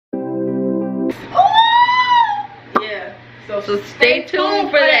So stay tuned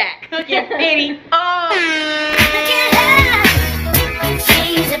for that. Cooking Penny. Oh.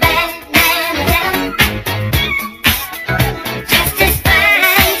 She's a bad man. Just as fine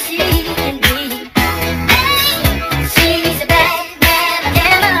as she can be. She's a bad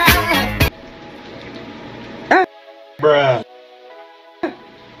man. Bruh.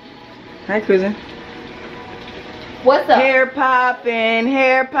 Hi, cousin. What's up? Hair popping,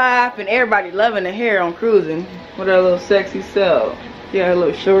 everybody loving the hair on Cruising with her little sexy self. Yeah, her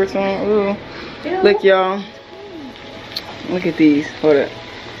little shorts on. Ooh. Look, y'all. Look at these. Hold up.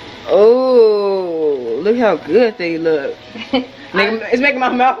 Oh, look how good they look. It's making my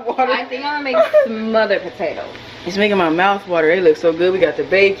mouth water. I think I'm gonna make smothered potatoes. It's making my mouth water. They look so good. We got the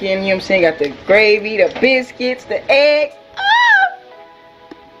bacon, you know what I'm saying? Got the gravy, the biscuits, the eggs. Ah!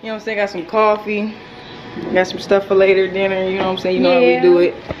 You know what I'm saying? Got some coffee. Got some stuff for later dinner, you know what I'm saying? You know how we do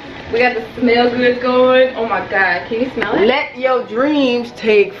it. We got the smell good going. Oh my god, can you smell it? Let your dreams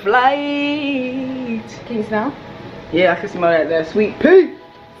take flight. Can you smell? Yeah, I can smell that sweet pea.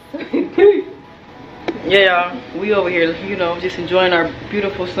 Yeah, y'all, we over here, you know, just enjoying our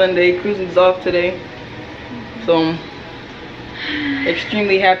beautiful Sunday. Cruising's off today. So I'm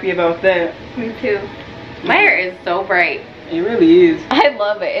extremely happy about that. Me too. My hair is so bright. It really is. I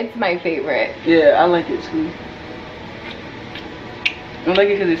love it. It's my favorite. Yeah, I like it too. I like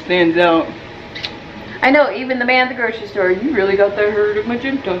it because it stands out. I know, even the man at the grocery store, you really got that hair to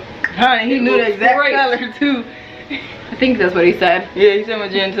magenta. Honey, he knew the exact color too. I think that's what he said. Yeah, he said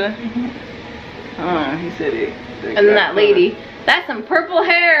magenta. He said it. And then that lady, that's some purple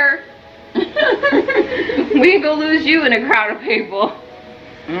hair. We can go lose you in a crowd of people.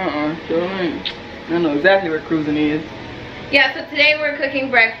 Sure ain't. I know exactly where Cruising is. Yeah, so today we're cooking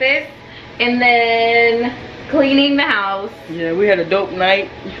breakfast and then cleaning the house. Yeah, we had a dope night.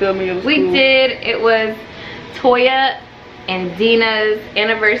 You feel me? It was cool. Did. It was Toya and Dina's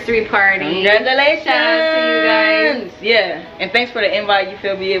anniversary party. Congratulations! Shout out to you guys. Yeah, and thanks for the invite. You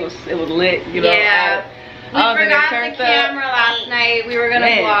feel me? It was lit. You know. Yeah. We forgot the camera last night. We were gonna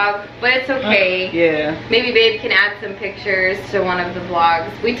vlog, but it's okay. Yeah. Maybe Babe can add some pictures to one of the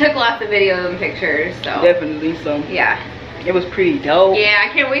vlogs. We took lots of videos and pictures, so. Definitely. So. Yeah. It was pretty dope. Yeah, I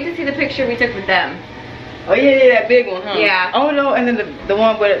can't wait to see the picture we took with them. Oh yeah, that big one, huh? Yeah. Oh no, and then the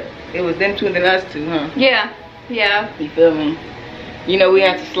one where it was them two and then us two, huh? Yeah. Yeah. You feel me? You know, we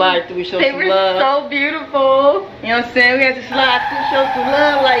had to slide through, show some love. They were so beautiful. You know what I'm saying? We had to slide through, show some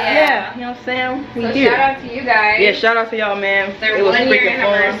love. Like, yeah. You know what I'm saying? So shout out to you guys. Yeah, shout out to y'all, man. Their 1 year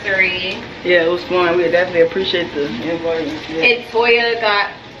anniversary. Fun. Yeah, it was fun. We definitely appreciate the invite. Yeah. And Toya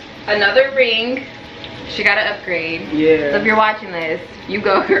got another ring. She got an upgrade. Yeah. So if you're watching this, you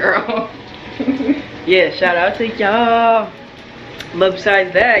go, girl. Yeah, shout out to y'all. But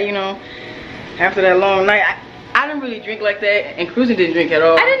besides that, you know, after that long night, I didn't really drink like that, and Cruising didn't drink at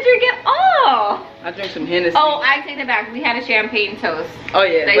all. I didn't drink at all. I drank some Hennessy. Oh, I take it back. We had a champagne toast. Oh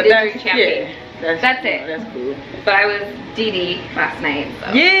yeah, I did drink champagne. Yeah, that's it. That's cool. But I was Dee last night.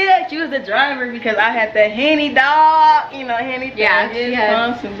 So. Yeah, she was the driver because I had that Henny dog. You know, Henny. Yeah, she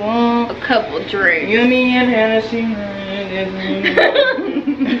had a couple drinks. You, me, and Hennessy.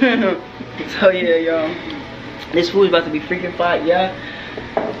 So yeah, y'all. This food's about to be freaking fire, yeah.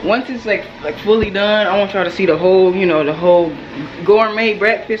 Once it's like fully done, I want y'all to see the whole, you know, the whole gourmet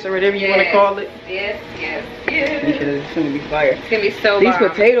breakfast or whatever you want to call it. Yes. Because it's gonna be fire. It's gonna be so These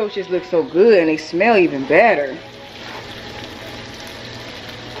potatoes just look so good and they smell even better.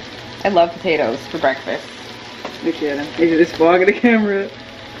 I love potatoes for breakfast. Look at them. It's fogging the camera.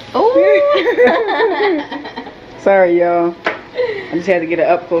 Oh. Sorry, y'all. I just had to get an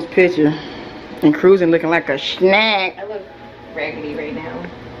up close picture. And Cruising looking like a snack. I look raggedy right now.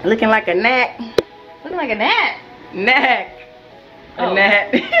 Looking like a gnat. Looking like a gnat. Gnat. A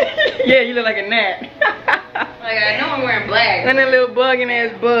gnat. Yeah, you look like a gnat. Like I know I'm wearing black. And them little bugging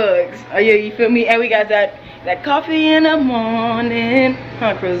ass bugs. Oh yeah, you feel me? And we got that coffee in the morning.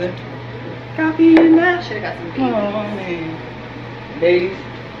 Huh, Cruising? Coffee in the Should've got some morning. Baileys.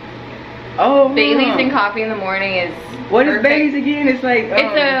 Oh. Baileys and coffee in the morning is What is Baileys again? It's like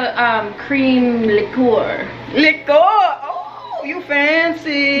it's a cream liqueur. Liqueur. Oh, you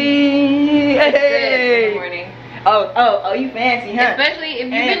fancy. Hey. In the morning. Oh, you fancy, huh? Especially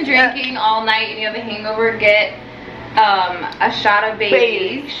if you've been drinking all night and you have a hangover, get a shot of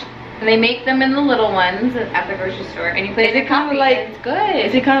Baileys. And they make them in the little ones at the grocery store, and you put it in coffee. Like, it's good.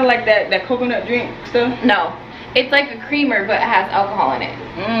 Is it kind of like that coconut drink stuff? No, it's like a creamer, but it has alcohol in it.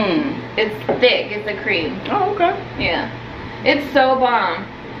 It's thick. It's a cream. Oh, okay. Yeah, it's so bomb.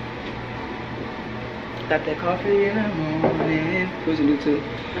 Got that coffee in the morning. Cruising do too.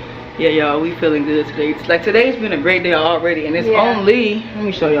 Yeah, y'all, we feeling good today. It's like today's been a great day already, and it's only, let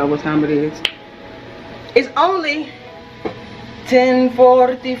me show y'all what time it is. It's only 10:44.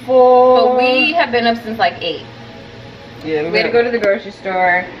 But we have been up since like 8. Yeah, We had to go to the grocery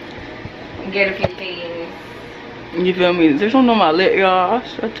store and get a few things. You feel me? There's something on my lip, y'all. I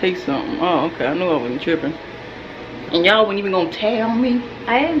should take something. Oh, okay. I knew I wasn't tripping. And y'all wasn't even gonna tell me.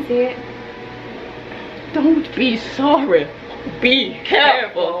 I didn't see it. Don't be sorry. Be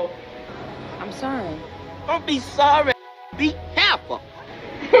careful. I'm sorry. Don't be sorry. Be careful.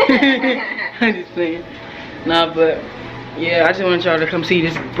 I'm just playing. Nah, but yeah, I just want y'all to come see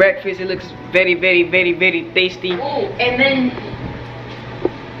this breakfast. It looks very, very, very, very tasty. Oh, and then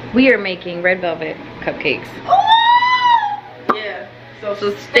we are making red velvet cupcakes. Yeah. So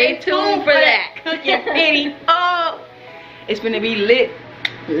stay tuned for that. Cooking video. Oh, it's gonna be lit.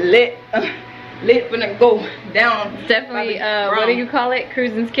 Lit gonna go down. It's definitely what do you call it?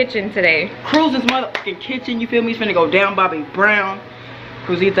 Cruisin's kitchen today. Cruisin's motherfucking kitchen, you feel me? It's gonna go down Bobby Brown.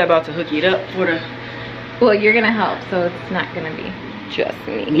 Cruzita about to hook it up for the. Well, you're gonna help, so it's not gonna be just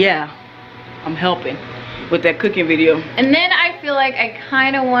me. Yeah, I'm helping with that cooking video. And then I feel like I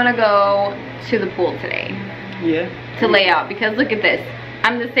kind of want to go to the pool today. Yeah. To lay out, because look at this.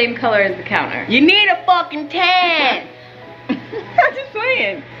 I'm the same color as the counter. You need a fucking tan. I'm just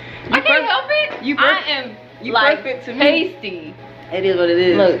saying. I can't help it. I am like perfect to me. pasty. It is what it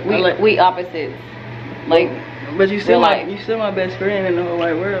is. Look, we opposites. Like, but you still real life. you still my best friend in the whole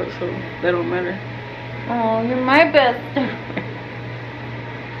wide world, so that don't matter. oh, you're my best.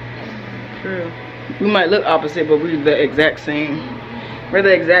 True. We might look opposite, but we're the exact same. We're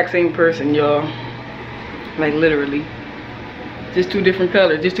the exact same person, y'all. Like literally. Just 2 different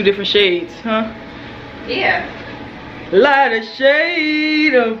colors, just 2 different shades, huh? Yeah. Light a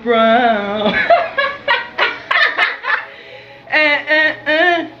shade of brown.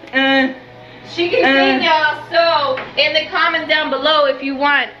 She can sing, y'all. So in the comments down below, if you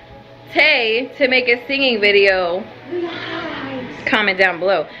want Tay to make a singing video, comment down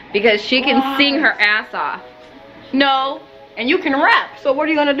below, because she can sing her ass off. No. And you can rap. So what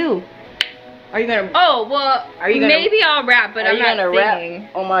are you gonna do? Are you gonna? Oh well. Are you gonna, maybe I'll rap, but I'm not gonna singing.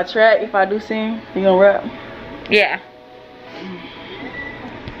 Rap on my track if I do sing? You gonna rap? Yeah.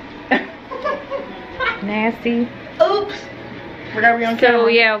 Nasty. Oops. Whatever you on So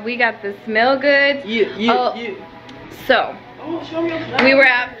camera. yeah, we got the smell good. Yeah. So Oh, show me your flowers. we were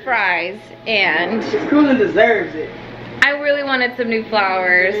at Fry's and Cruising deserves it. I really wanted some new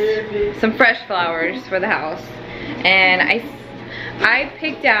flowers, some fresh flowers for the house, and I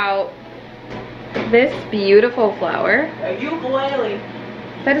picked out this beautiful flower. Are you boiling?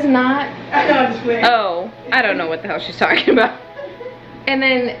 That is not. I'm just playing. Oh, I don't know what the hell she's talking about. And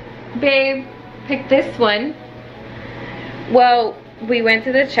then babe picked this one. Well, we went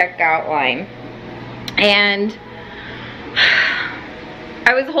to the checkout line and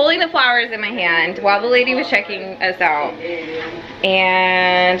I was holding the flowers in my hand while the lady was checking us out,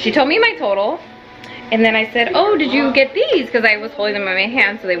 and she told me my total, and then I said, oh, did you get these? Because I was holding them in my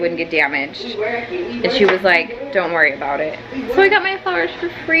hand so they wouldn't get damaged. And she was like, don't worry about it. So I got my flowers for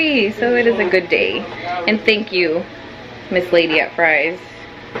free, so it is a good day. And thank you, Miss Lady at Fry's.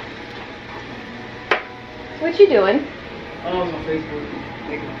 What you doing? Oh, my Facebook.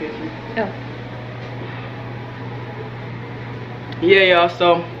 Taking a picture. Oh. Yeah, y'all,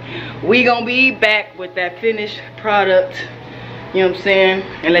 so we gonna be back with that finished product, you know what I'm saying,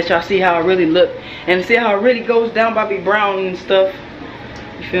 and let y'all see how it really look and see how it really goes down Bobby Brown and stuff.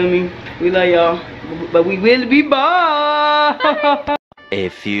 You feel me? We love y'all, but we will be back. A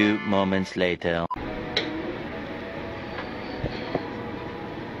few moments later.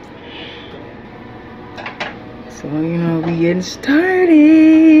 So you know, we getting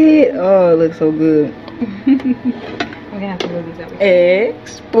started. Oh, it looks so good. I'm gonna have to move these over.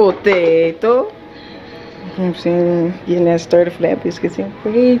 Eggs, potato. You know what I'm saying? Getting that stirred flat biscuits and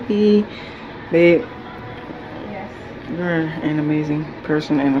gravy. Babe, Yes. you're an amazing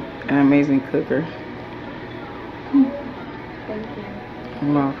person and an amazing cooker. Thank you.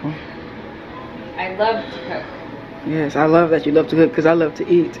 You're welcome. I love to cook. Yes, I love that you love to cook because I love to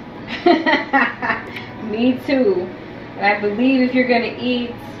eat. Me too. And I believe if you're gonna eat,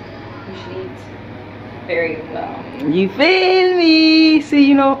 you should eat very well. You feel me? See,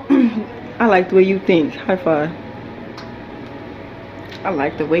 you know, I like the way you think. High five. I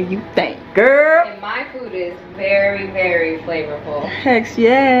like the way you think, girl. And my food is very, very flavorful. Heck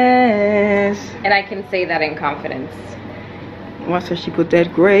yes. And I can say that in confidence. Watch her, she put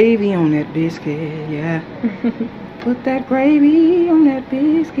that gravy on that biscuit, yeah. Put that gravy on that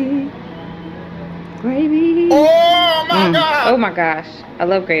biscuit. Gravy. Oh my God! Oh my gosh, I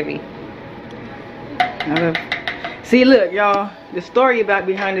love gravy. See, look, y'all. The story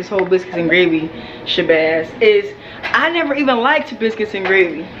behind this whole biscuits and gravy shabazz is I never even liked biscuits and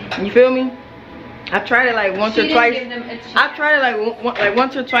gravy. You feel me? I've tried it like once or twice. I've tried it like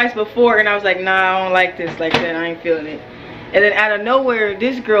once or twice before, and I was like, nah, I don't like this like that. I ain't feeling it. And then out of nowhere,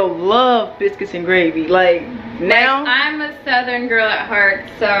 this girl loved biscuits and gravy. Like now, like, I'm a Southern girl at heart,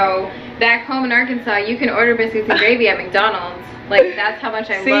 so back home in Arkansas, you can order biscuits and gravy at McDonald's. Like that's how much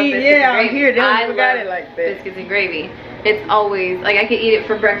I love biscuits and gravy. I'm here. I got love it like that. Biscuits and gravy. It's always like I could eat it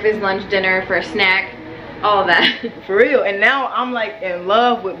for breakfast, lunch, dinner, for a snack, all that. For real. And now I'm like in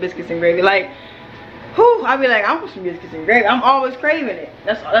love with biscuits and gravy. Like, whew, I be like, I want some biscuits and gravy. I'm always craving it.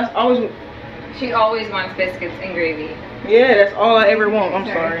 That's always. She always wants biscuits and gravy. Yeah, that's all I ever want. I'm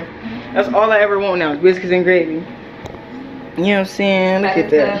sorry. That's all I ever want now is biscuits and gravy. You know what I'm saying? Look at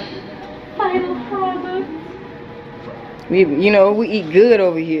that. Final product. We eat good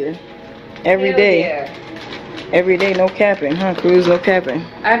over here. Every day. Yeah. Every day, no capping, huh, Cruz? No capping.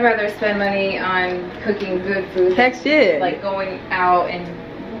 I'd rather spend money on cooking good food. Heck yeah. Like going out and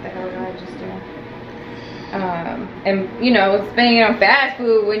what the hell did I just do? And you know, spending it on fast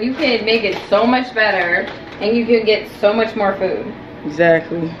food when you can make it so much better and you can get so much more food.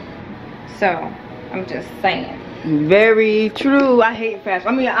 Exactly. So I'm just saying. Very true. I hate fast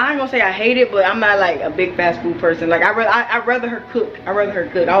food. I mean, I ain't gonna say I hate it, but I'm not like a big fast food person. Like I'd rather her cook. I'd rather her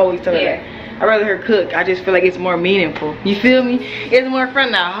cook. I always tell her that. I'd rather her cook. I just feel like it's more meaningful. You feel me? It's more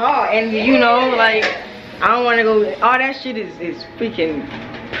from the heart. And you know, like I don't want to go. All that shit is freaking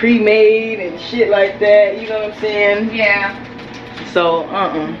pre-made and shit like that. You know what I'm saying? Yeah. So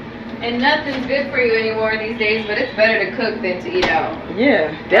And nothing's good for you anymore these days, but it's better to cook than to eat out.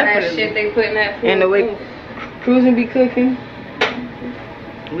 Yeah, definitely. That shit they put in that food. And the way Cruising be cooking,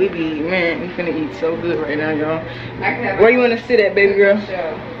 we finna eat so good right now, y'all. Where you wanna sit at, baby girl?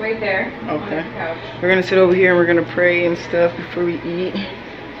 Right there. Okay. We're gonna sit over here and we're gonna pray and stuff before we eat.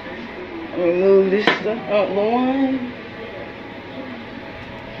 Let me move this stuff out the line.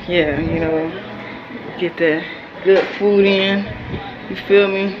 Yeah, you know, get that good food in. You feel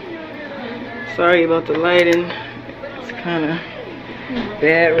me? Sorry about the lighting. It's kind of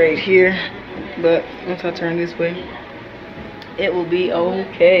bad right here. But once I turn this way, it will be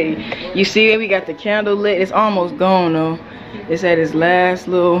okay. You see, we got the candle lit. It's almost gone though. It's at its last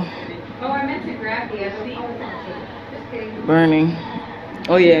little I meant to grab the other one. burning.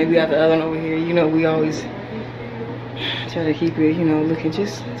 Oh yeah, we got the other one over here. You know, we always try to keep it, you know, looking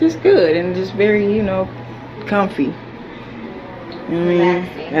just good and just very, you know, comfy. You know what I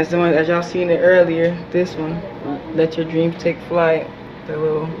mean? That's the one, as y'all seen it earlier. This one, Let Your Dreams Take Flight. The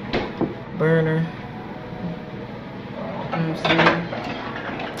little burner. You know what I'm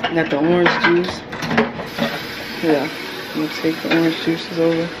saying? Got the orange juice. Yeah, I'm gonna take the orange juices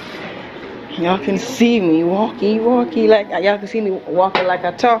over. Y'all can see me walkie like y'all can see me walking like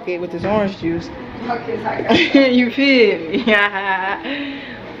I talk it with this orange juice. You feel me?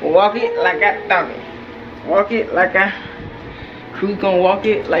 Walk it like I talk it. Walk it like I. Cruz gonna walk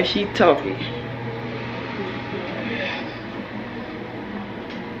it like she talk it.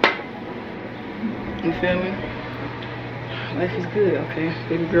 You feel me? Life is good, okay?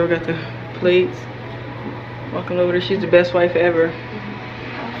 Baby girl got the plates. Walking over there, she's the best wife ever.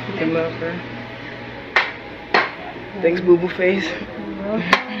 I love her. Thanks, boo boo face. You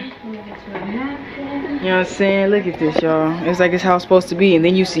know what I'm saying? Look at this, y'all. It's like it's how it's supposed to be. And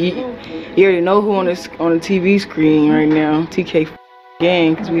then you see, you already know who on the TV screen right now.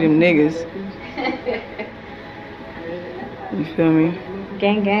 Tkgang, because we them niggas. You feel me?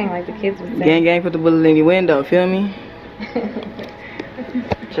 Gang, gang, like the kids would say. Gang, gang, put the bullet in your window. Feel me?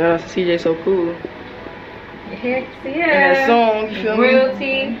 Shout out to CJ So Cool. Heck yeah. And that song, you feel me?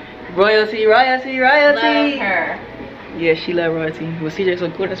 Royalty. Royalty. Love her. Yeah, she love royalty. But CJ So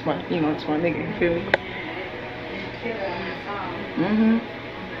Cool, that's my, you know, that's my nigga. You feel me?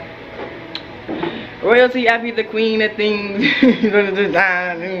 Royalty, I be the queen of things.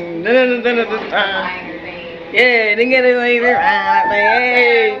 Yeah, then get it later.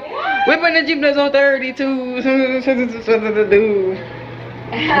 Hey, whipping the Jeep that's on 32. Whipping the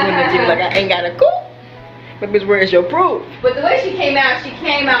Jeep like I ain't got a coupe. But bitch, where's your proof? But the way she came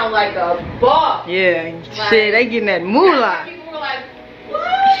out like a boss. Yeah, like, shit, they getting that moolah. People were like,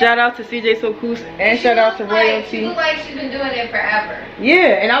 what? Shout out to CJ So Cool and shout out to Royalty. She looked like she's been doing it forever.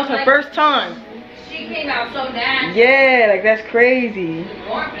 Yeah, and that was her first time. She came out so natural. Yeah, like that's crazy.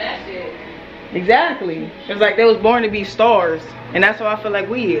 Born for that shit. Exactly. It's like they was born to be stars. And that's what I feel like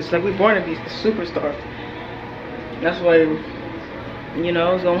we is. Like we born to be superstars. That's why, you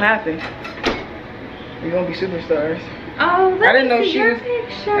know, it's gonna happen. We're gonna be superstars. Oh, I didn't know see she your was.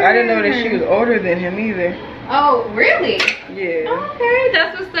 picture. I didn't know that she was older than him either. Oh, really? Yeah. Okay,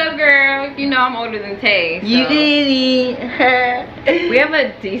 that's what's up, girl. You know I'm older than Tay. So. You did it. We have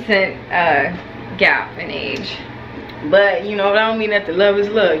a decent gap in age. But you know, I don't mean that to love is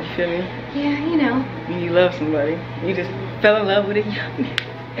love. You feel me? Yeah, you know. When you love somebody, you just fell in love with a young.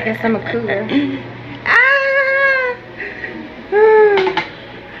 I guess I'm a cougar.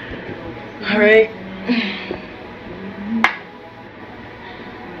 All right.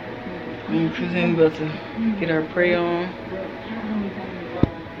 Me and Cousin about to get our prey on.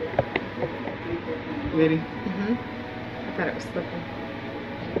 Ready? I thought it was slipping.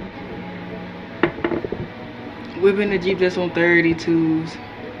 Whipping the Jeep that's on 32s.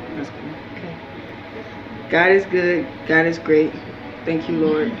 That's cool. Okay. God is good. God is great. Thank you,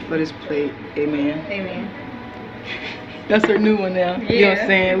 Lord, for this plate. Amen. Amen. That's our new one now. You know what Yeah. I'm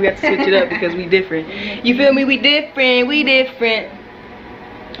saying? We got to switch it up because we different. You feel me? We different. We different.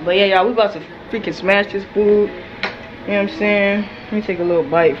 But yeah, y'all, we about to freaking smash this food. You know what I'm saying? Let me take a little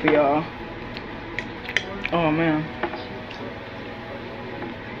bite for y'all. Oh, man.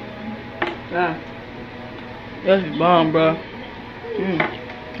 Ah. That's bomb, bro.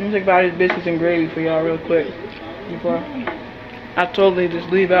 Let me take about this biscuits and gravy for y'all real quick. Before I totally just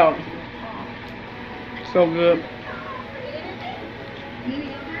leave out. So good.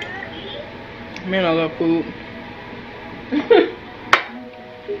 Man, I love food.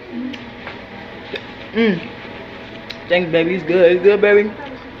 Thanks, baby. It's good. It's good, baby.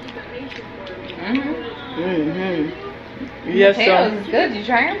 Yes, Potatoes so is good. You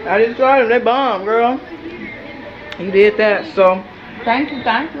try them? I just tried them. They bomb, girl. You did that, so Thank you,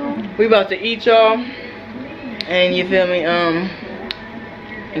 thank you. we about to eat, y'all. And you feel me?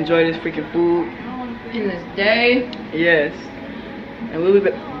 Enjoy this freaking food. In this day. Yes. And we'll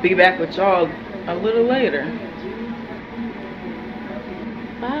be back with y'all a little later.